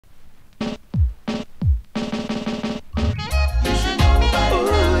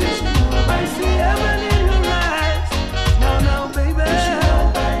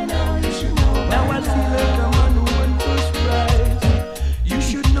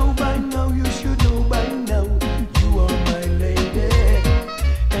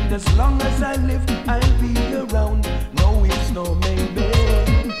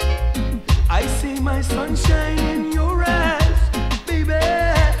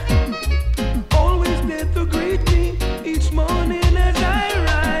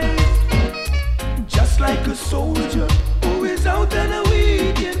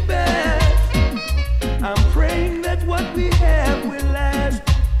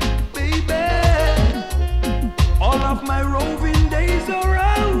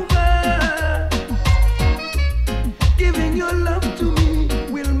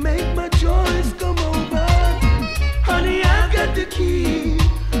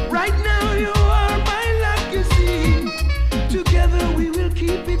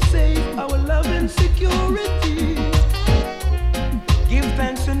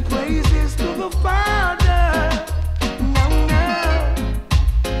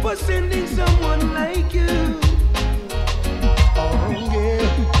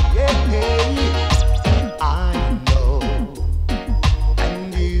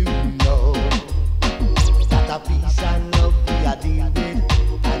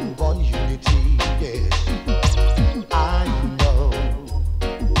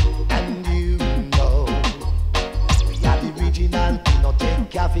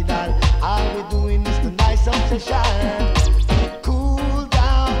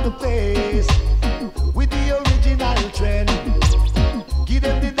place with the original trend. Give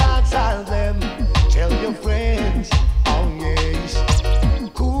them the dance album. Tell your friends, oh yes.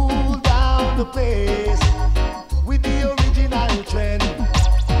 Cool down the place with the original trend.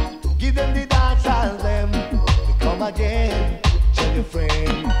 Give them the dance album. Come again, tell your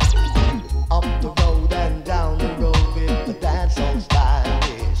friend. Up the road and down the road with the dancehall style.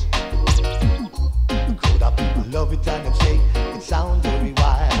 Yes. Could up people love it and them say it sounds very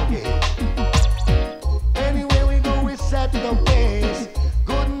wild. Yes. Anywhere we go, we set the pace.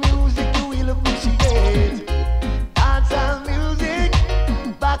 Good music you will appreciate. Dancehall music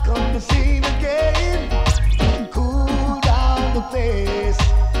back on the scene again. Cool down the place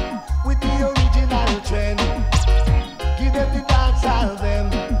with the original trend. Give them the dance album.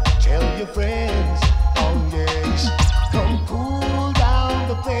 Tell your friends, oh yes. Come cool down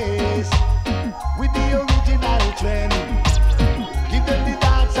the place with the original trend. Give them the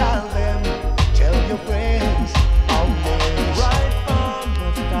dance album. Tell your friends, oh yes. Right from the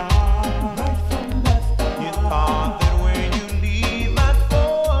start, you thought that when you leave I'd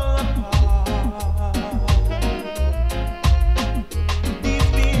fall apart.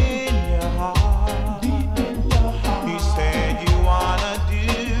 Deep in your heart, you said you wanna do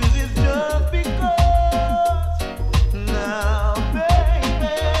this just because. Now,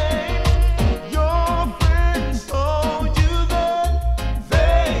 baby, your friends told you that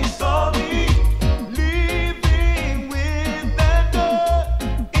they saw me leaving with that girl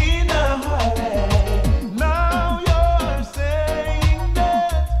in a hurry. Now you're saying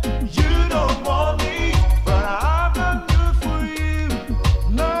that you don't want me, but I've got news for you.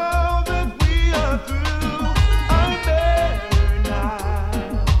 Now that we are through, I'm better now.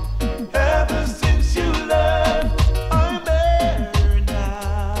 Ever since you left, I'm better now.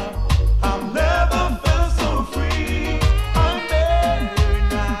 I've never felt so free. I'm better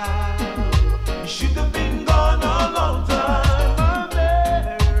now. You should have been gone a long time. I'm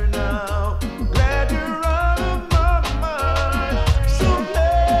better now. Glad you're out of my mind. So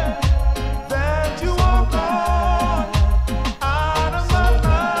glad that you are gone out of my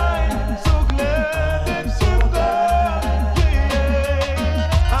mind. So glad that you're gone. Yeah.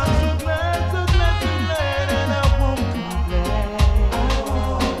 I'm so glad, and I won't complain.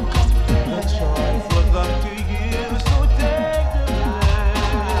 The choice was up to you, so take the blame.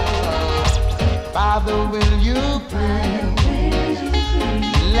 Father, will you please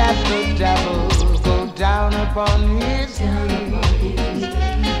let the devil go down upon his knees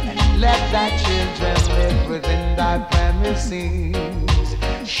and let thy children live within thy premises,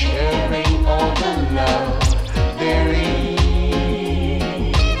 sharing all the love there is.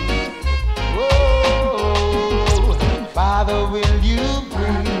 Oh, Father, will you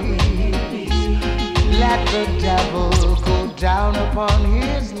please let the devil go down upon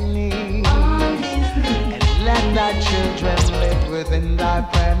his knees and let thy children live within thy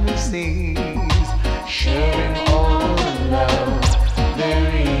premises, sharing all the love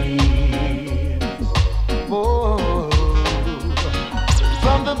there is. Oh,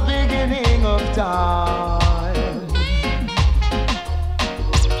 from the beginning of time,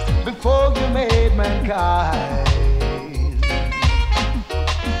 before you made mankind,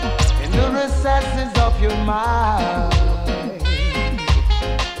 in the recesses of your mind,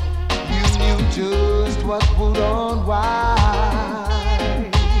 you knew just what would unwind.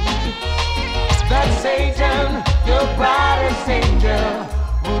 That Satan, your brightest angel,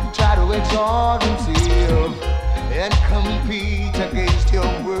 would try to exalt himself and compete against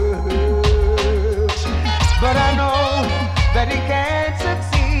your works. But I know that he can't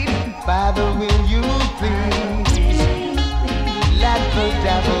succeed. Father, will you please let the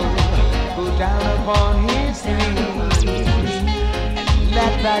devil go down upon his knees and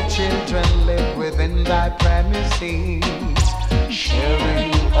let thy children live within thy premises,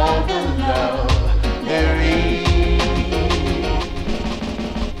 sharing all the love there is.